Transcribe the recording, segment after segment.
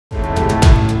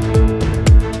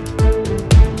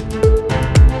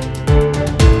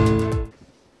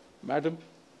Madam,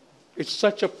 it's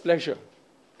such a pleasure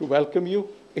to welcome you.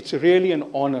 It's really an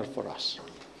honor for us.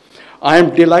 I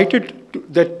am delighted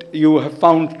that you have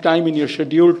found time in your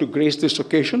schedule to grace this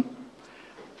occasion.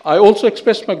 I also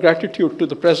express my gratitude to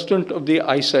the President of the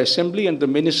ISA Assembly and the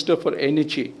Minister for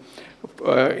Energy,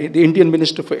 the Indian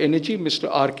Minister for Energy, Mr.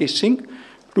 R. Singh,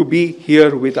 to be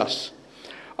here with us.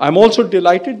 I'm also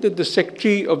delighted that the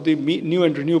Secretary of the New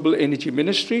and Renewable Energy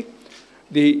Ministry,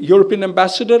 the European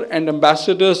Ambassador and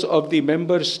ambassadors of the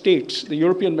member states, the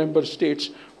European member states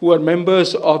who are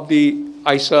members of the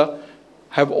ISA,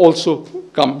 have also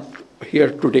come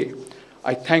here today.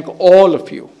 I thank all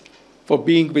of you for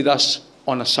being with us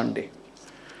on a Sunday.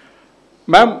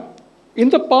 Ma'am, in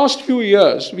the past few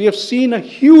years, we have seen a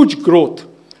huge growth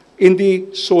in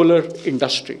the solar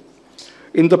industry.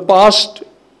 In the past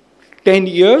 10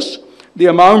 years, the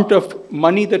amount of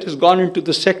money that has gone into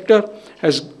the sector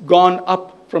has gone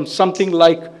up from something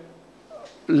like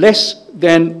less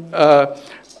than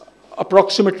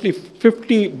approximately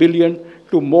 50 billion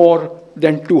to more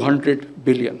than 200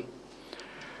 billion.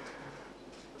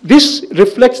 This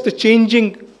reflects the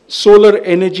changing solar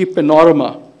energy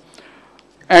panorama,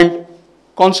 and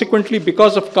consequently,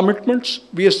 because of commitments,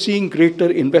 we are seeing greater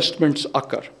investments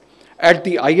occur. At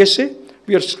the ISA,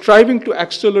 we are striving to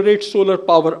accelerate solar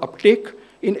power uptake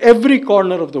in every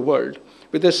corner of the world,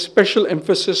 with a special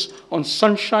emphasis on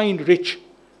sunshine-rich,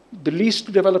 the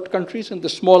least developed countries and the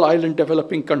small island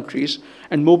developing countries,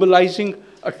 and mobilizing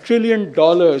 $1 trillion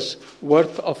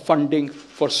worth of funding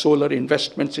for solar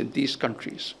investments in these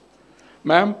countries.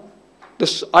 Ma'am, the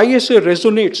ISA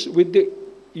resonates with the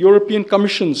European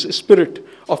Commission's spirit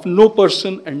of no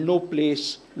person and no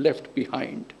place left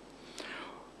behind.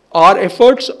 Our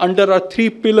efforts under our 3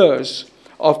 pillars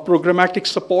of programmatic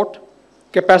support,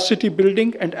 capacity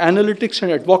building, and analytics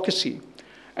and advocacy,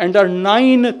 and our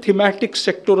 9 thematic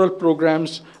sectoral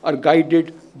programs are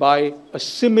guided by a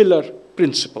similar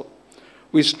principle.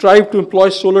 We strive to employ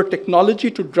solar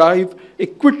technology to drive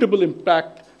equitable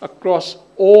impact across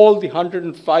all the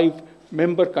 105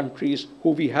 member countries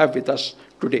who we have with us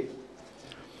today.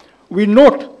 We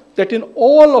note that in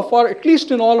all of our, at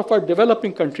least in all of our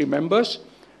developing country members,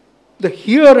 the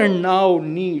here and now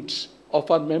needs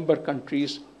of our member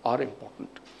countries are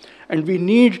important. And we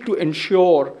need to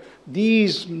ensure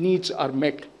these needs are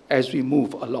met as we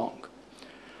move along.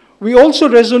 We also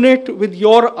resonate with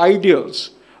your ideals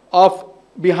of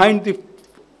behind the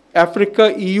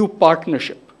Africa-EU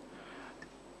partnership.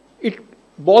 It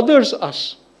bothers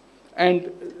us,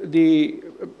 and the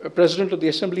President of the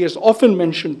Assembly has often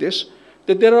mentioned this,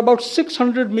 that there are about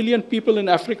 600 million people in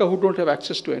Africa who don't have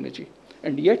access to energy.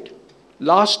 And yet,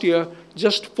 last year,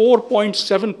 just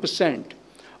 4.7%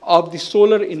 of the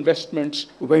solar investments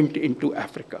went into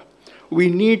Africa. We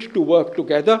need to work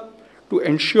together to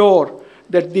ensure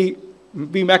that we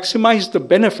maximize the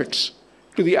benefits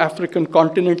to the African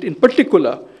continent in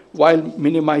particular, while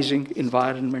minimizing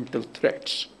environmental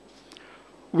threats.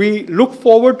 We look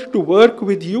forward to work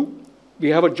with you. We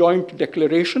have a joint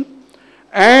declaration,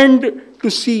 and to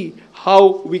see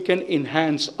how we can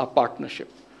enhance our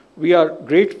partnership. We are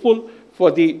grateful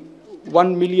for the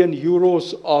 1 million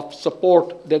euros of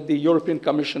support that the European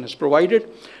Commission has provided,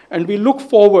 and we look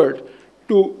forward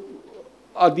to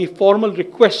the formal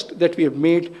request that we have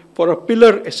made for a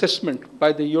pillar assessment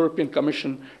by the European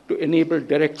Commission to enable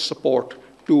direct support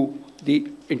to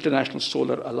the International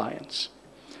Solar Alliance.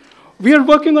 We are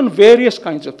working on various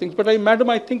kinds of things, but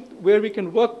Madam, I think where we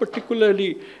can work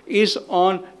particularly is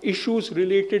on issues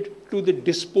related to the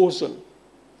disposal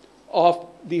of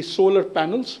the solar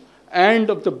panels and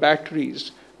of the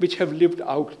batteries which have lived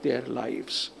out their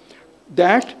lives.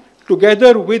 That,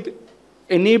 together with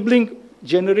enabling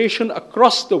generation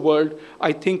across the world,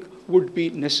 I think would be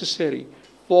necessary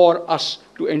for us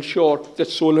to ensure that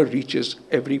solar reaches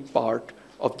every part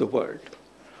of the world.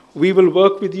 We will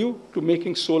work with you to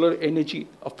making solar energy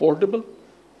affordable,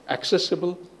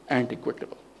 accessible, and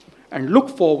equitable, and look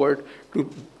forward to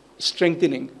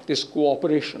strengthening this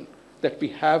cooperation that we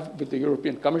have with the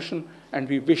European Commission, and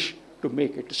we wish to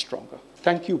make it stronger.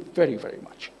 Thank you very, very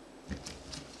much.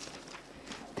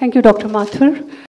 Thank you, Dr. Mathur.